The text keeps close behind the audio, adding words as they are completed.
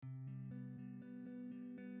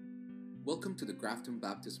Welcome to the Grafton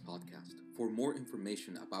Baptist Podcast. For more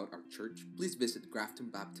information about our church, please visit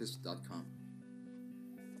graftonbaptist.com.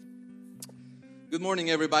 Good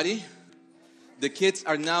morning, everybody. The kids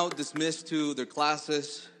are now dismissed to their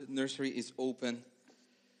classes. Nursery is open.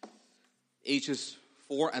 Ages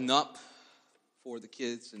 4 and up for the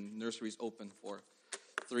kids, and nursery is open for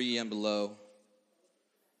 3 and below.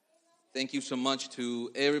 Thank you so much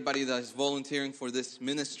to everybody that is volunteering for this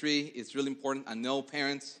ministry. It's really important. I know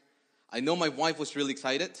parents. I know my wife was really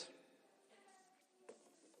excited.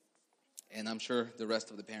 And I'm sure the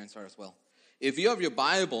rest of the parents are as well. If you have your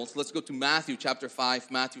Bibles, let's go to Matthew chapter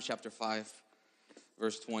 5. Matthew chapter 5,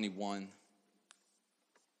 verse 21.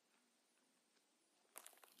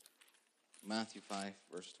 Matthew 5,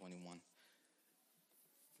 verse 21.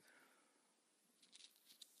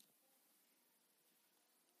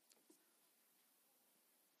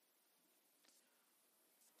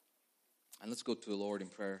 And let's go to the Lord in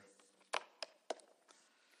prayer.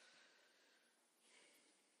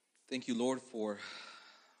 Thank you, Lord, for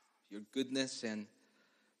your goodness and,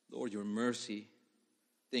 Lord, your mercy.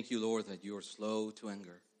 Thank you, Lord, that you are slow to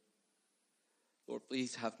anger. Lord,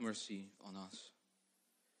 please have mercy on us.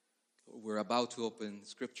 Lord, we're about to open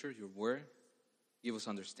Scripture, your word. Give us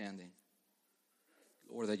understanding.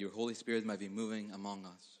 Lord, that your Holy Spirit might be moving among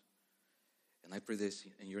us. And I pray this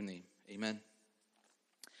in your name. Amen.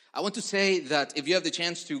 I want to say that if you have the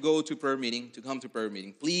chance to go to prayer meeting, to come to prayer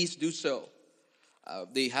meeting, please do so.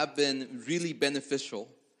 They have been really beneficial.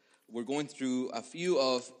 We're going through a few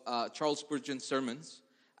of Charles Spurgeon's sermons,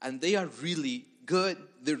 and they are really good.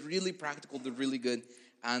 They're really practical. They're really good.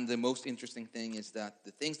 And the most interesting thing is that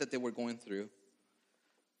the things that they were going through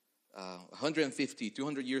 150,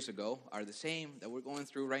 200 years ago are the same that we're going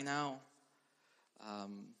through right now.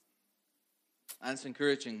 And it's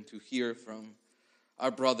encouraging to hear from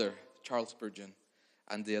our brother, Charles Spurgeon,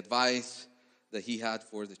 and the advice that he had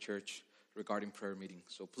for the church regarding prayer meetings.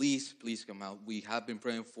 So please come out. We have been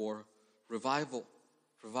praying for revival.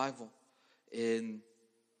 And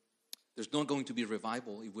there's not going to be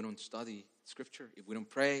revival if we don't study Scripture, if we don't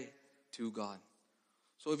pray to God.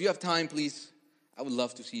 So if you have time, please, I would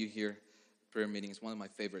love to see you here. Prayer meeting is one of my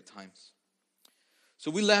favorite times.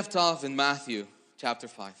 So we left off in Matthew chapter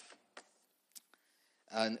 5.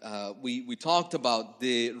 And we talked about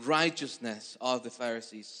the righteousness of the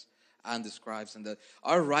Pharisees and the scribes, and that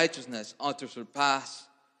our righteousness ought to surpass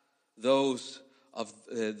those of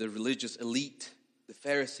the religious elite, the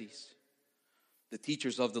Pharisees, the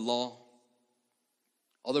teachers of the law.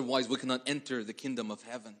 Otherwise, we cannot enter the kingdom of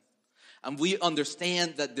heaven. And we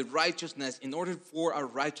understand that the righteousness, in order for our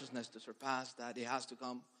righteousness to surpass that, it has to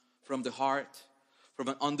come from the heart, from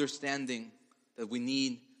an understanding that we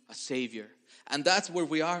need a Savior. And that's where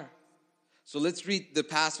we are. So let's read the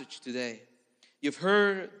passage today. You've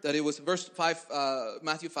heard that it was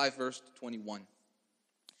Matthew 5, verse 21.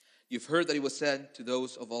 You've heard that it was said to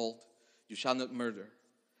those of old, you shall not murder,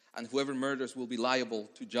 and whoever murders will be liable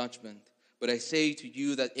to judgment. But I say to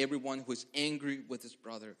you that everyone who is angry with his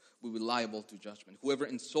brother will be liable to judgment. Whoever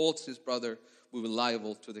insults his brother will be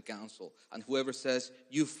liable to the council. And whoever says,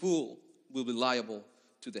 you fool, will be liable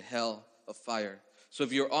to the hell of fire. So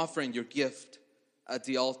if you're offering your gift at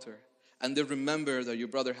the altar, and then remember that your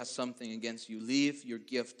brother has something against you, leave your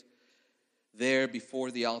gift there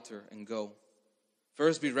before the altar and go.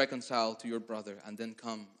 First be reconciled to your brother, and then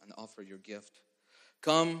come and offer your gift.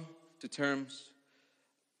 Come to terms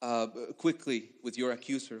quickly with your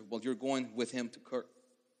accuser while you're going with him to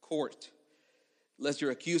court. Lest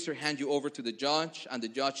your accuser hand you over to the judge, and the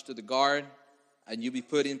judge to the guard, and you be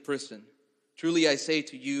put in prison. Truly I say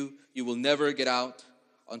to you, you will never get out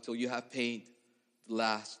until you have paid the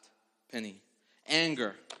last penny.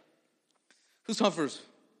 Anger. Who suffers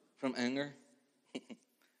from anger?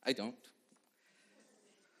 I don't.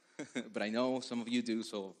 But I know some of you do,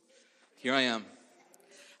 so here I am.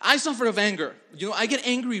 I suffer of anger. I get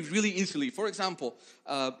angry really easily. For example,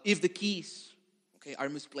 if the keys, are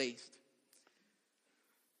misplaced.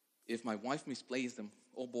 If my wife misplaced them,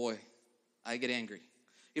 oh boy, I get angry.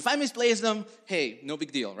 If I misplace them, hey, no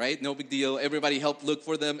big deal, right? No big deal. Everybody help look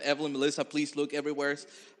for them. Evelyn, Melissa, please look everywhere.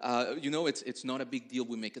 It's not a big deal.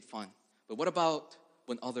 We make it fun. But what about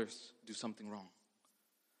when others do something wrong?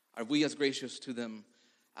 Are we as gracious to them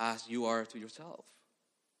as you are to yourself?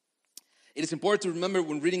 It is important to remember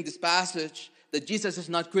when reading this passage that Jesus is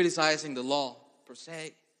not criticizing the law per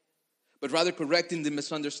se, but rather correcting the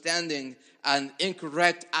misunderstanding and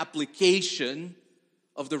incorrect application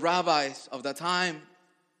of the rabbis of that time,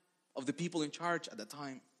 of the people in charge at that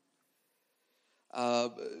time.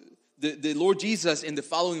 The Lord Jesus in the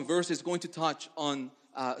following verse is going to touch on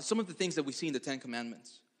some of the things that we see in the Ten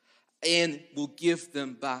Commandments. and will give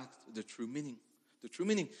them back the true meaning. The true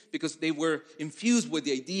meaning, because they were infused with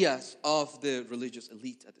the ideas of the religious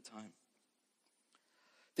elite at the time.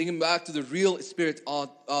 Thinking back to the real spirit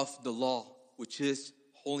of the law, which is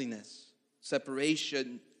holiness,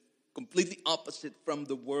 separation, completely opposite from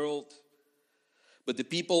the world. But the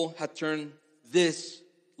people had turned this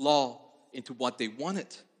law into what they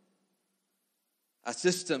wanted. A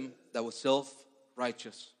system that was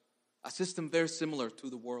self-righteous. A system very similar to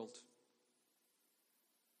the world.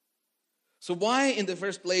 So why in the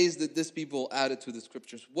first place did these people add it to the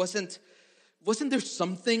scriptures? Wasn't there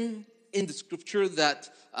something in the scripture that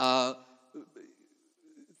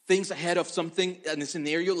thinks ahead of something in a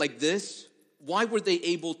scenario like this? Why were they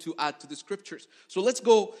able to add to the scriptures? So let's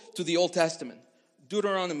go to the Old Testament.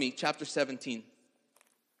 Deuteronomy chapter 17.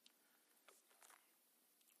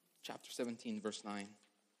 Chapter 17, verse 9.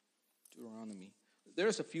 Deuteronomy.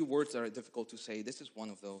 There's a few words that are difficult to say. This is one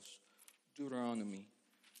of those. Deuteronomy.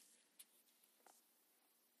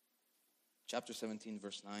 Chapter 17,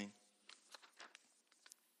 verse 9.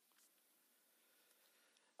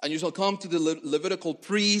 And you shall come to the Levitical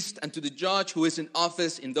priest and to the judge who is in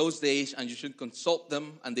office in those days, and you should consult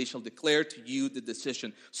them, and they shall declare to you the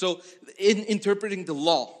decision. So in interpreting the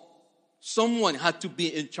law, someone had to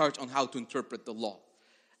be in charge on how to interpret the law.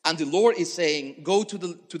 And the Lord is saying, go to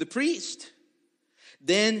the priest.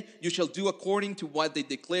 Then you shall do according to what they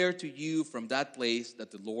declare to you from that place that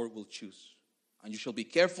the Lord will choose. And you shall be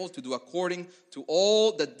careful to do according to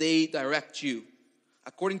all that they direct you,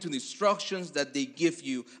 according to the instructions that they give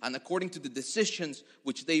you, and according to the decisions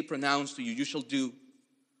which they pronounce to you, you shall do.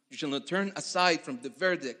 You shall not turn aside from the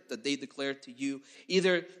verdict that they declare to you,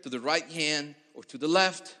 either to the right hand or to the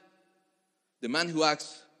left. The man who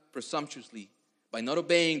acts presumptuously by not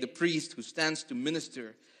obeying the priest who stands to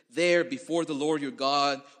minister there before the Lord your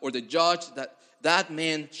God, or the judge, that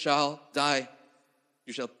man shall die.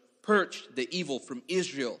 You shall purge the evil from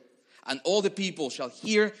Israel, and all the people shall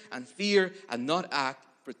hear and fear and not act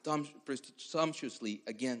presumptuously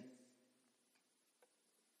again.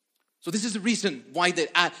 So this is the reason why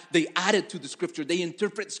they added to the scripture. They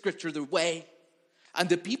interpret scripture their way. And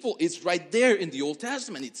the people, it's right there in the Old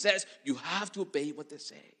Testament. It says you have to obey what they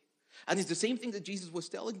say. And it's the same thing that Jesus was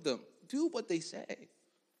telling them. Do what they say,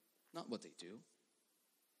 not what they do.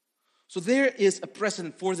 So there is a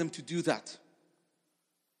precedent for them to do that.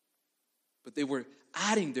 But they were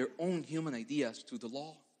adding their own human ideas to the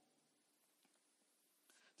law.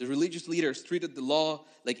 The religious leaders treated the law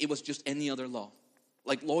like it was just any other law.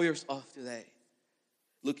 Like lawyers of today,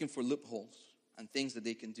 looking for loopholes and things that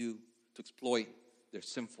they can do to exploit their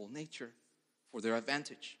sinful nature for their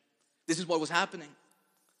advantage. This is what was happening.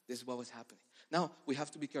 This is what was happening. Now, we have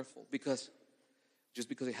to be careful, because just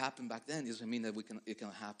because it happened back then doesn't mean that it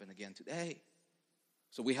can happen again today.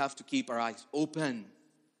 So we have to keep our eyes open.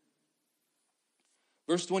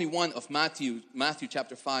 Verse 21 of Matthew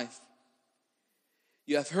chapter 5.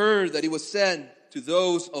 You have heard that it was said to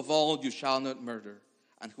those of old, you shall not murder,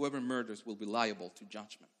 and whoever murders will be liable to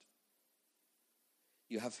judgment.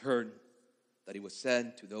 You have heard that it was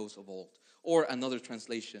said to those of old. Or another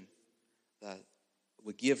translation that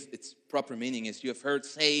would give its proper meaning is, you have heard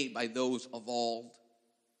say by those of old.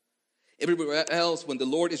 Everywhere else, when the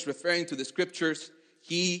Lord is referring to the scriptures,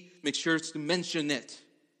 he makes sure to mention it.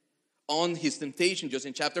 On his temptation, just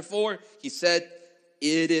in chapter 4, he said,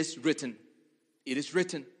 it is written. It is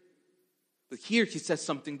written. But here he says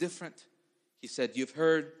something different. He said, you've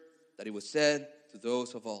heard that it was said to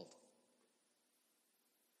those of old.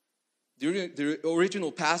 The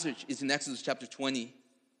original passage is in Exodus chapter 20,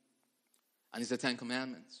 and it's the Ten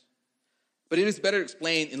Commandments. But it is better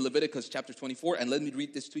explained in Leviticus chapter 24, and let me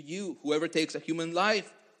read this to you. Whoever takes a human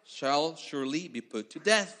life shall surely be put to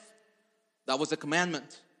death. That was a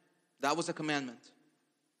commandment. That was a commandment.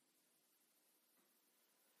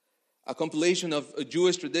 A compilation of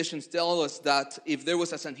Jewish traditions tell us that if there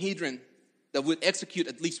was a Sanhedrin that would execute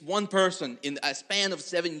at least one person in a span of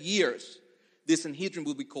 7 years, this Sanhedrin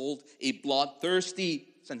would be called a bloodthirsty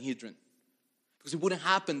Sanhedrin. Because it wouldn't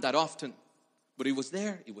happen that often. But it was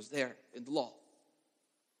there in the law.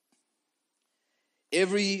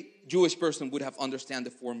 Every Jewish person would have understand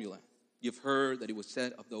the formula. You've heard that it was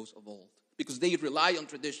said of those of old. Because they rely on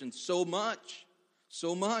tradition so much.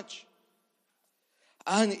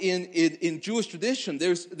 And in Jewish tradition,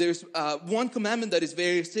 there's one commandment that is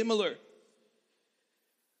very similar.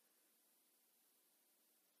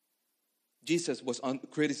 Jesus was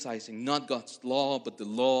criticizing not God's law, but the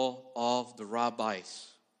law of the rabbis,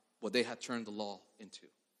 what they had turned the law into.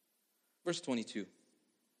 Verse 22.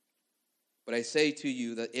 But I say to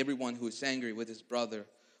you that everyone who is angry with his brother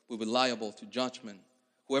will be liable to judgment.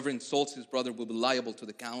 Whoever insults his brother will be liable to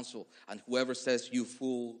the council, and whoever says, you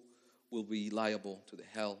fool, will be liable to the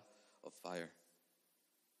hell of fire.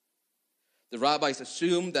 The rabbis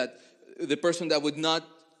assumed that the person that would not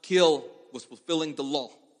kill was fulfilling the law.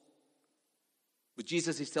 But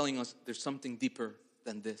Jesus is telling us there's something deeper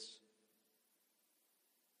than this.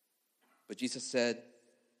 But Jesus said,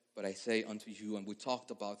 but I say unto you, and we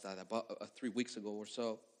talked about that about 3 weeks ago or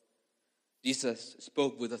so. Jesus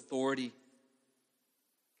spoke with authority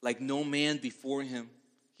like no man before him.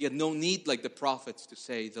 He had no need like the prophets to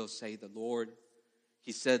say, thus say the Lord.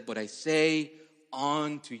 He said, but I say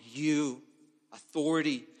unto you,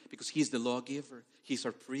 authority, because he's the lawgiver. He's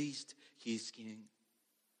our priest. He's king.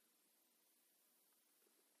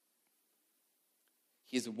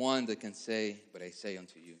 He's the one that can say, but I say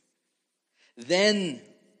unto you. Then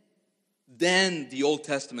the Old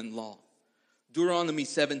Testament law, Deuteronomy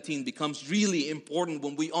 17, becomes really important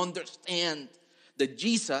when we understand that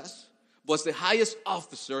Jesus was the highest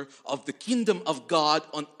officer of the kingdom of God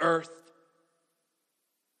on earth.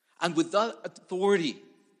 And with that authority,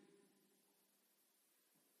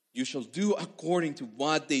 you shall do according to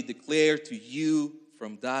what they declare to you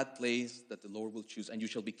from that place that the Lord will choose. And you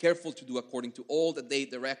shall be careful to do according to all that they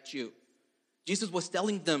direct you. Jesus was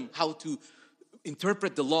telling them how to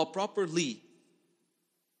interpret the law properly.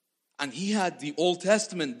 And he had the Old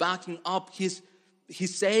Testament backing up his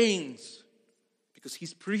sayings. Because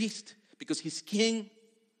he's priest. Because he's king.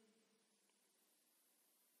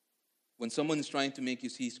 When someone is trying to make you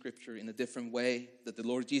see Scripture in a different way that the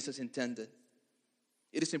Lord Jesus intended,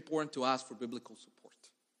 it is important to ask for biblical support.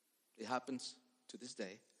 It happens to this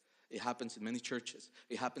day. It happens in many churches.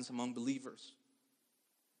 It happens among believers.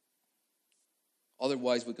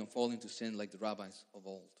 Otherwise, we can fall into sin like the rabbis of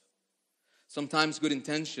old. Sometimes good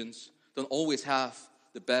intentions don't always have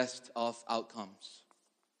the best of outcomes.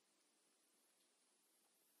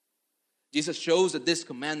 Jesus shows that this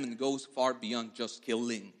commandment goes far beyond just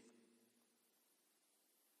killing.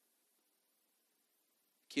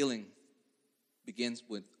 Killing begins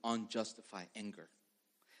with unjustified anger.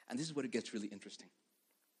 And this is where it gets really interesting.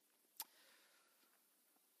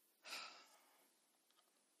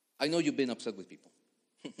 I know you've been upset with people.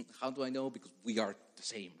 How do I know? Because we are the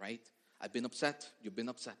same, right? I've been upset. You've been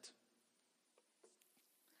upset.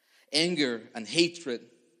 Anger and hatred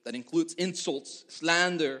that includes insults,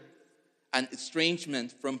 slander, and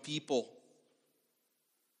estrangement from people.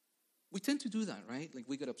 We tend to do that, right? Like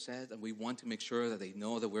we get upset and we want to make sure that they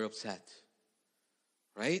know that we're upset.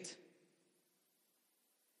 Right?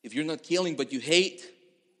 If you're not killing but you hate,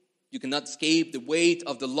 you cannot escape the weight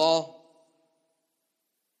of the law.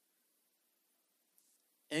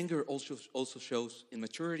 Anger also shows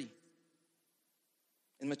immaturity.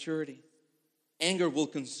 Immaturity. Anger will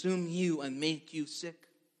consume you and make you sick.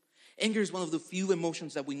 Anger is one of the few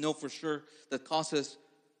emotions that we know for sure that causes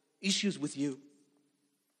issues with you.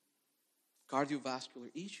 Cardiovascular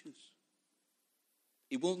issues.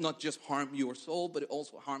 It will not just harm your soul, but it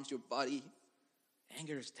also harms your body.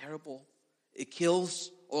 Anger is terrible. It kills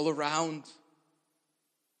all around.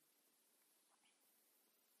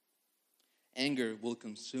 Anger will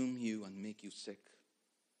consume you and make you sick.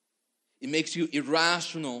 It makes you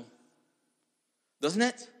irrational, doesn't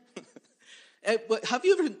it? But have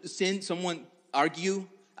you ever seen someone argue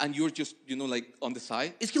and you're just, like on the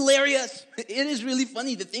side? It's hilarious. It is really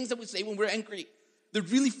funny. The things that we say when we're angry, they're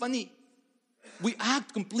really funny. We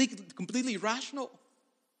act completely irrational.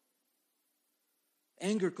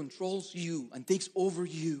 Anger controls you and takes over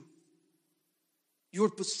you. You're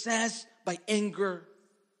possessed by anger.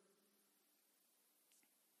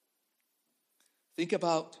 Think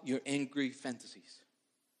about your angry fantasies.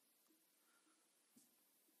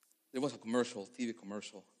 There was a commercial, TV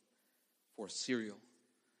commercial, for cereal.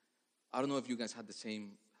 I don't know if you guys had the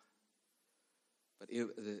same, but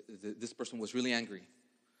this person was really angry.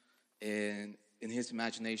 And in his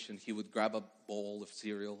imagination, he would grab a bowl of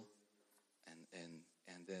cereal,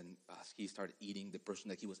 and then as he started eating, the person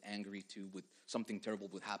that he was angry to, something terrible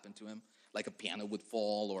would happen to him. Like a piano would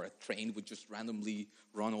fall, or a train would just randomly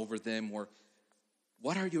run over them. Or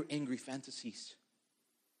what are your angry fantasies?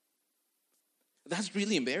 That's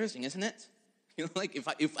really embarrassing, isn't it? Like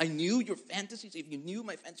if I knew your fantasies, if you knew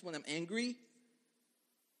my fantasies when I'm angry,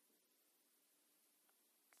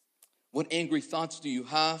 what angry thoughts do you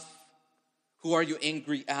have? Who are you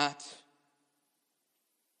angry at?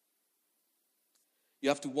 You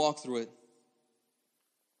have to walk through it.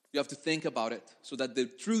 You have to think about it so that the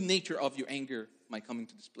true nature of your anger might come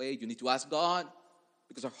into display. You need to ask God,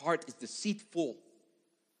 because our heart is deceitful.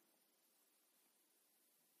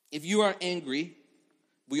 If you are angry,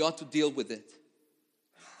 we ought to deal with it.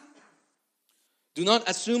 Do not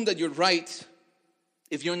assume that you're right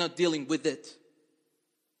if you're not dealing with it.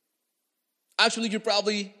 Actually, you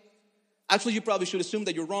probably should assume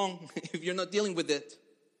that you're wrong if you're not dealing with it.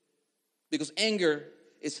 Because anger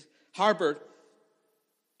is harbored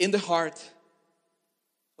in the heart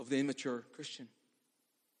of the immature Christian.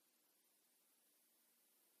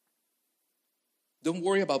 Don't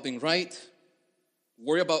worry about being right.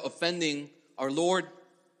 Worry about offending our Lord,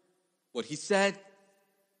 what He said.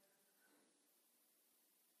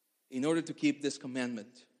 In order to keep this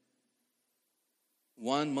commandment,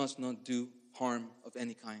 one must not do harm of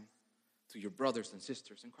any kind to your brothers and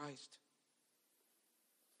sisters in Christ.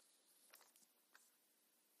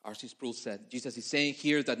 R.C. Sproul said, Jesus is saying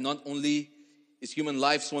here that not only is human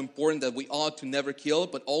life so important that we ought to never kill,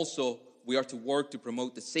 but also we are to work to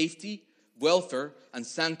promote the safety, welfare, and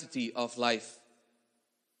sanctity of life.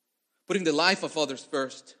 Putting the life of others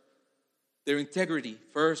first, their integrity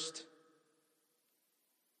first.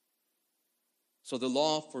 So the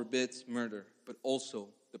law forbids murder, but also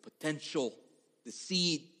the potential, the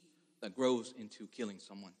seed that grows into killing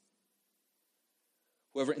someone.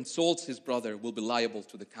 Whoever insults his brother will be liable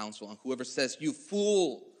to the council, and whoever says, "You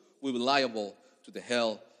fool," will be liable to the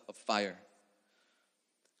hell of fire.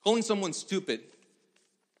 Calling someone stupid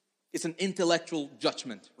is an intellectual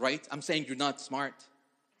judgment, right? I'm saying you're not smart.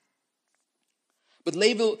 But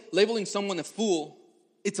labeling someone a fool,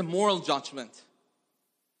 it's a moral judgment.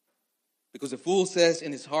 Because the fool says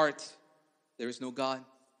in his heart, there is no God.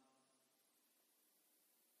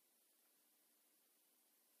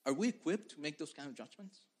 Are we equipped to make those kind of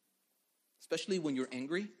judgments? Especially when you're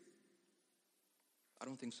angry? I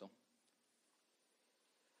don't think so.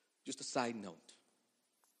 Just a side note.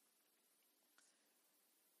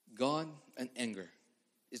 God and anger.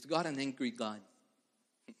 Is God an angry God?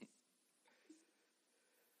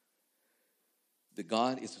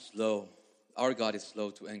 Our God is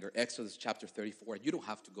slow to anger. Exodus chapter 34. You don't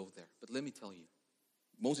have to go there, but let me tell you.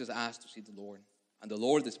 Moses asked to see the Lord, and the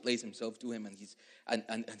Lord displays himself to him, and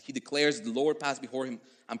he declares, the Lord passed before him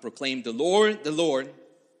and proclaimed, the Lord,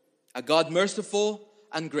 a God merciful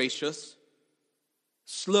and gracious,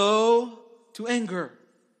 slow to anger,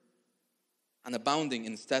 and abounding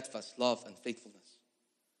in steadfast love and faithfulness.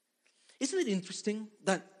 Isn't it interesting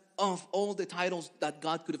that of all the titles that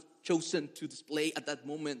God could have chosen to display at that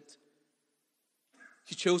moment,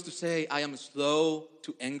 He chose to say, I am slow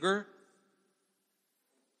to anger?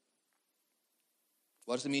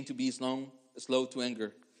 What does it mean to be slow to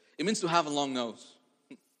anger? It means to have a long nose.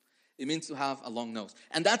 It means to have a long nose.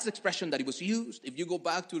 And that's the expression that it was used. If you go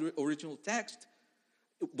back to the original text,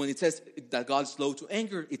 when it says that God is slow to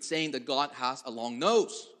anger, it's saying that God has a long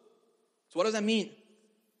nose. So what does that mean?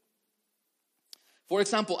 For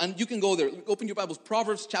example, and you can go there, open your Bibles,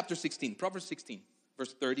 Proverbs chapter 16, Proverbs 16,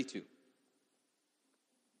 verse 32.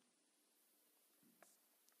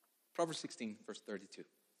 Proverbs 16, verse 32.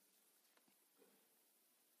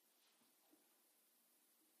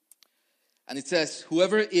 And it says,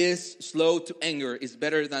 whoever is slow to anger is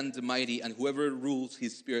better than the mighty, and whoever rules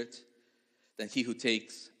his spirit than he who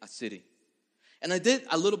takes a city. And I did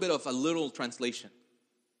a little bit of a literal translation.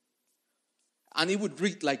 And it would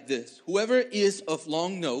read like this. Whoever is of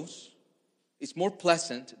long nose is more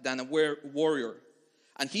pleasant than a warrior.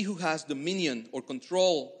 And he who has dominion or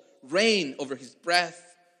control, reign over his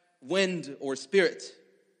breath, wind, or spirit,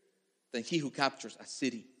 than he who captures a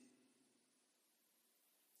city.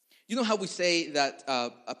 You know how we say that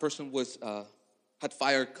a person had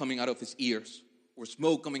fire coming out of his ears or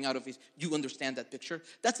smoke coming out of his... You understand that picture?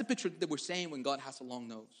 That's the picture that we're saying when God has a long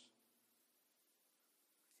nose.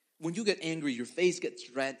 When you get angry, your face gets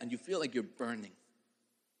red and you feel like you're burning.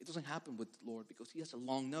 It doesn't happen with the Lord because He has a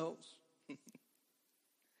long nose.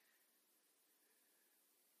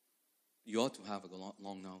 You ought to have a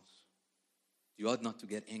long nose. You ought not to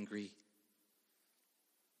get angry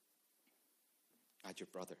at your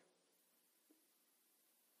brother.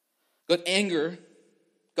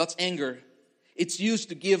 God's anger, it's used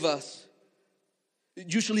to give us,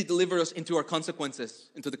 usually deliver us into our consequences,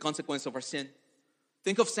 into the consequence of our sin.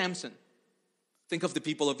 Think of Samson. Think of the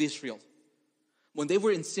people of Israel. When they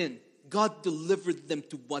were in sin, God delivered them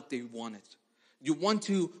to what they wanted. You want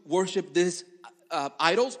to worship these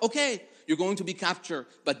idols? Okay, you're going to be captured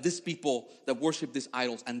by these people that worship these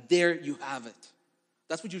idols. And there you have it.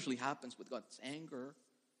 That's what usually happens with God's anger.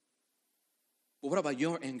 But what about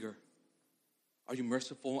your anger? Are you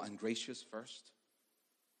merciful and gracious first?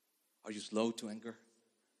 Are you slow to anger?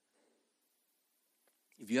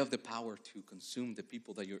 If you have the power to consume the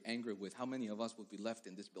people that you're angry with, how many of us would be left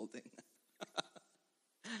in this building?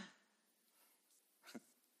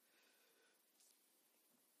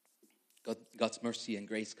 God's mercy and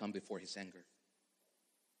grace come before his anger.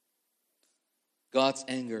 God's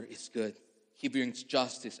anger is good. He brings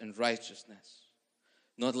justice and righteousness,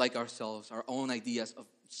 not like ourselves, our own ideas of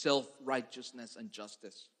self-righteousness and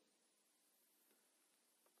justice.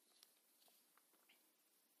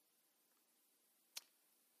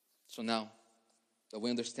 So now that we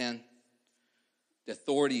understand the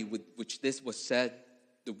authority with which this was said,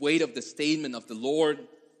 the weight of the statement of the Lord,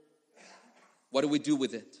 what do we do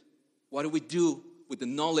with it? What do we do with the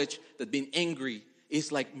knowledge that being angry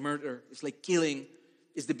is like murder, it's like killing,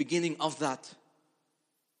 is the beginning of that?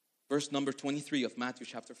 Verse number 23 of Matthew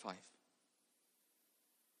chapter 5.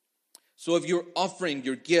 So if you're offering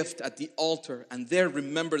your gift at the altar and there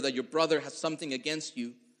remember that your brother has something against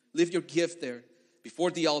you, leave your gift there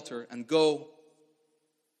before the altar and go.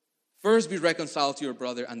 First be reconciled to your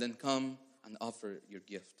brother and then come and offer your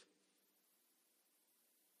gift.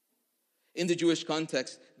 In the Jewish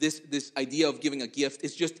context, this idea of giving a gift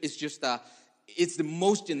is it's the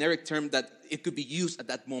most generic term that it could be used at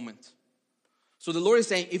that moment. So the Lord is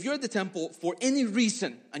saying, if you're at the temple for any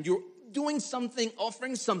reason and you're doing something,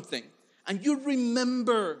 offering something, and you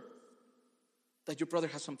remember that your brother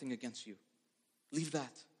has something against you, leave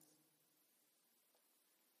that.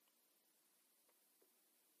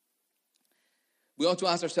 We ought to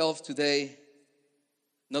ask ourselves today,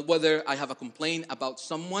 not whether I have a complaint about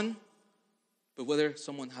someone, but whether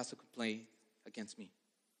someone has a complaint against me.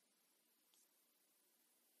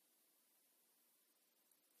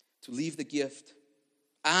 To leave the gift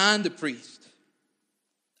and the priest,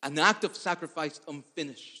 an act of sacrifice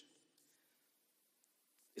unfinished.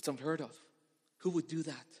 It's unheard of. Who would do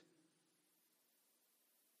that?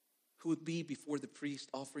 Who would be before the priest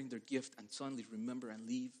offering their gift and suddenly remember and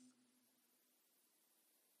leave?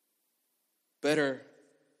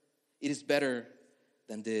 It is better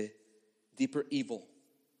than the deeper evil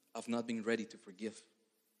of not being ready to forgive.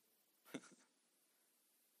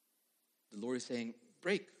 The Lord is saying,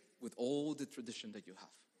 break with all the tradition that you have.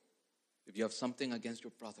 If you have something against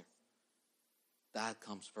your brother, that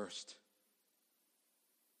comes first.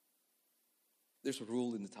 There's a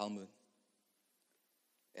rule in the Talmud,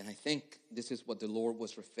 and I think this is what the Lord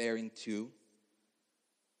was referring to.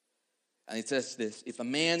 And it says this: if a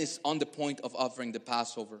man is on the point of offering the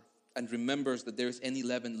Passover and remembers that there is any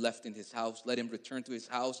leaven left in his house, let him return to his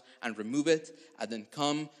house and remove it, and then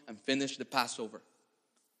come and finish the Passover.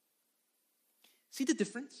 See the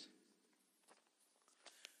difference?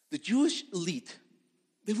 The Jewish elite,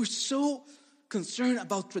 they were so concerned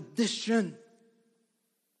about tradition.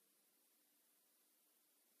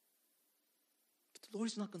 But the Lord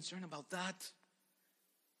is not concerned about that.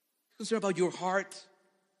 He's concerned about your heart,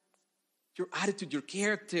 your attitude, your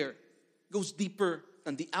character. It goes deeper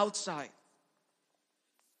than the outside.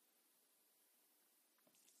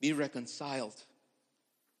 Be reconciled.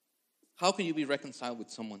 How can you be reconciled with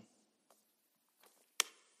someone?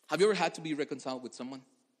 Have you ever had to be reconciled with someone?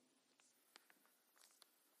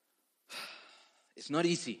 It's not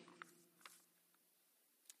easy.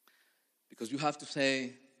 Because you have to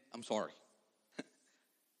say, I'm sorry.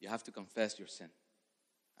 You have to confess your sin.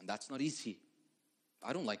 And that's not easy.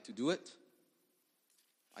 I don't like to do it.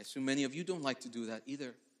 I assume many of you don't like to do that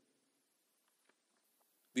either.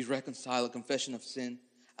 Be reconciled, a confession of sin,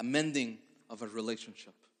 a mending of a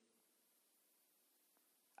relationship.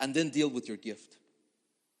 And then deal with your gift.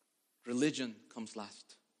 Religion comes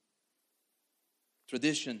last.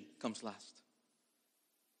 Tradition comes last.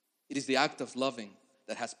 It is the act of loving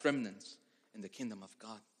that has preeminence in the kingdom of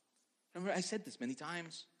God. Remember, I said this many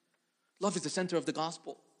times. Love is the center of the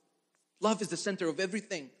gospel. Love is the center of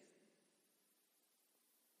everything.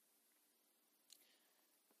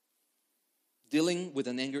 Dealing with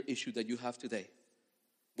an anger issue that you have today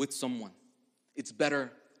with someone, it's better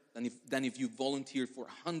than if you volunteer for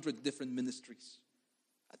 100 different ministries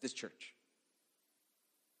at this church.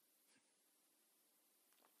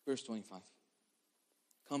 Verse 25.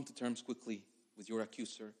 Come to terms quickly with your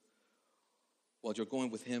accuser while you're going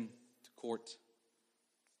with him to court,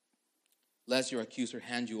 lest your accuser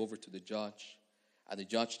hand you over to the judge, and the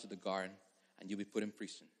judge to the guard, and you'll be put in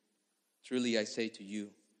prison. Truly I say to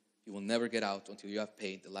you, you will never get out until you have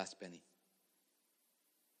paid the last penny.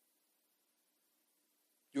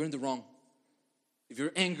 You're in the wrong. If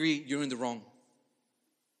you're angry, you're in the wrong.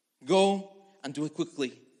 Go and do it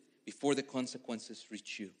quickly before the consequences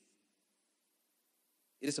reach you.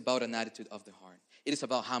 It is about an attitude of the heart. It is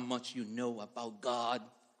about how much you know about God.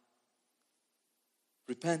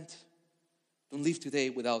 Repent. Don't leave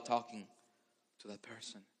today without talking to that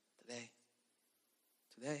person.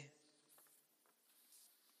 Today.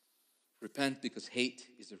 Repent, because hate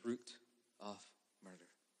is the root of murder.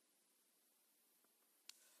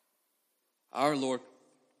 Our Lord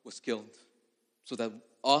was killed so that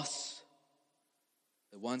us,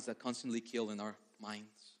 the ones that constantly kill in our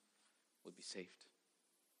minds, would be saved.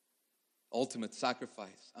 Ultimate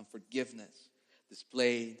sacrifice and forgiveness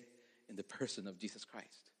displayed in the person of Jesus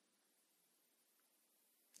Christ.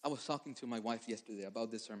 I was talking to my wife yesterday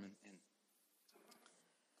about this sermon, and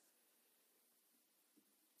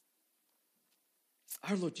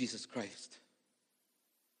our Lord Jesus Christ,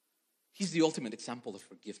 He's the ultimate example of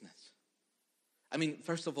forgiveness. I mean,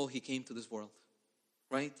 first of all, He came to this world,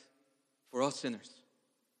 right? For us sinners.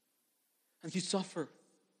 And He suffered,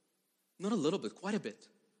 not a little bit, quite a bit,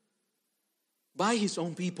 by His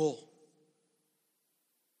own people.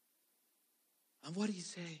 And what did He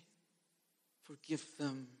say? Forgive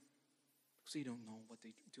them, because they don't know what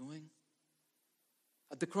they're doing.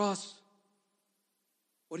 At the cross,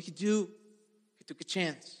 what did He do? He took a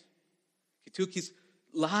chance. He took His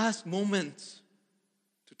last moment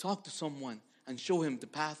to talk to someone and show him the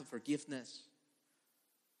path of forgiveness.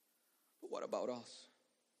 But what about us?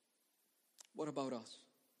 What about us?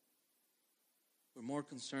 We're more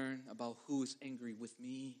concerned about who is angry with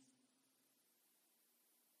me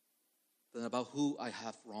than about who I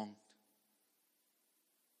have wronged.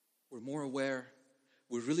 We're more aware.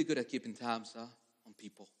 We're really good at keeping tabs on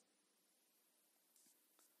people.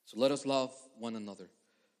 So let us love one another.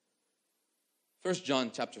 1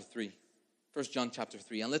 John chapter 3. 1 John chapter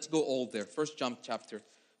 3. And let's go all there. 1 John chapter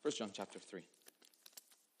 3.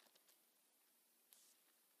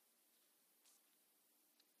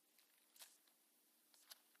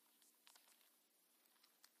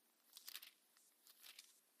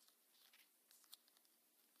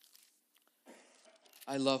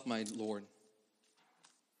 I love my Lord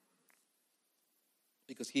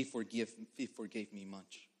because He forgave me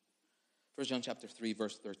much. 1 John chapter 3,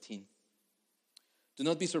 verse 13. Do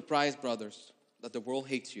not be surprised, brothers, that the world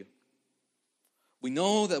hates you. We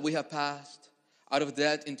know that we have passed out of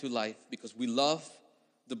death into life because we love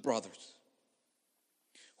the brothers.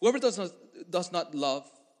 Whoever does not love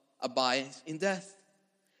abides in death.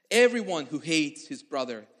 Everyone who hates his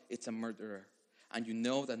brother is a murderer. And you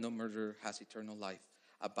know that no murderer has eternal life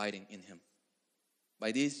abiding in him.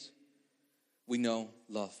 By this, we know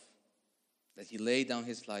love, that He laid down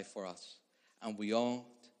His life for us, and we ought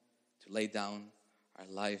to lay down our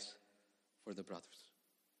lives for the brothers.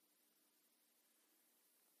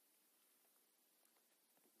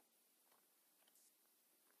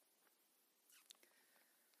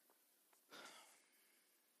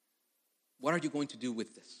 What are you going to do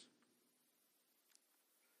with this?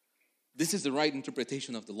 This is the right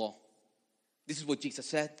interpretation of the law. This is what Jesus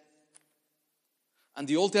said. And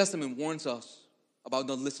the Old Testament warns us about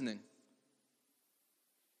not listening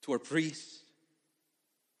to our priests.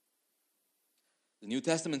 The New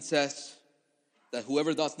Testament says that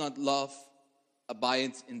whoever does not love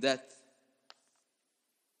abides in death.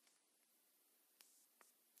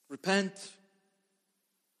 Repent.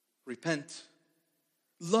 Repent.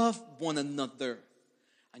 Love one another.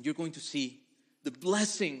 And you're going to see the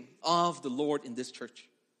blessing of the Lord in this church.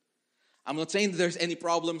 I'm not saying that there's any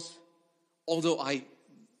problems, although I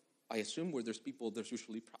assume where there's people, there's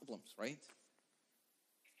usually problems, right?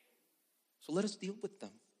 So let us deal with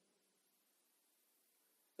them.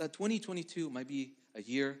 That 2022 might be a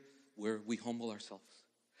year where we humble ourselves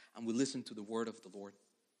and we listen to the word of the Lord.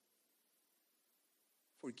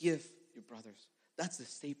 Forgive your brothers. That's the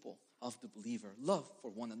staple of the believer. Love for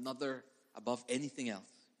one another above anything else.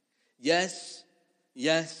 Yes,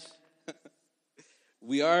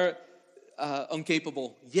 we are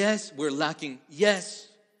incapable. Yes, we're lacking. Yes,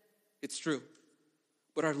 it's true.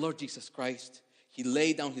 But our Lord Jesus Christ, He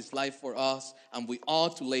laid down His life for us, and we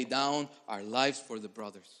ought to lay down our lives for the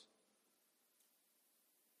brothers.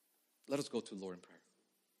 Let us go to the Lord in prayer.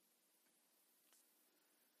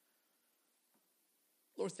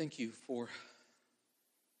 Lord, thank You for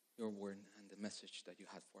Your word and the message that You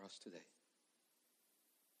had for us today.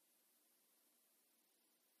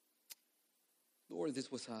 Lord,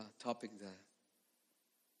 this was a topic that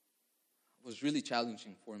was really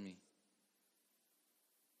challenging for me.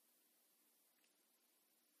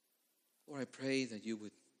 Lord, I pray that You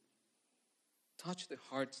would touch the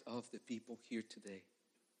hearts of the people here today.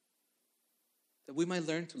 That we might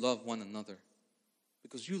learn to love one another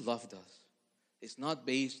because You loved us. It's not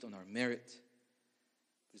based on our merit,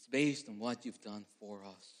 but it's based on what You've done for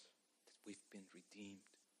us, that we've been redeemed.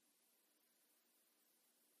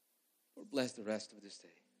 Lord, bless the rest of this day.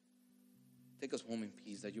 Take us home in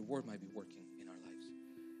peace, that Your word might be working in our lives.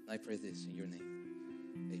 And I pray this in Your name.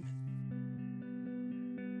 Amen.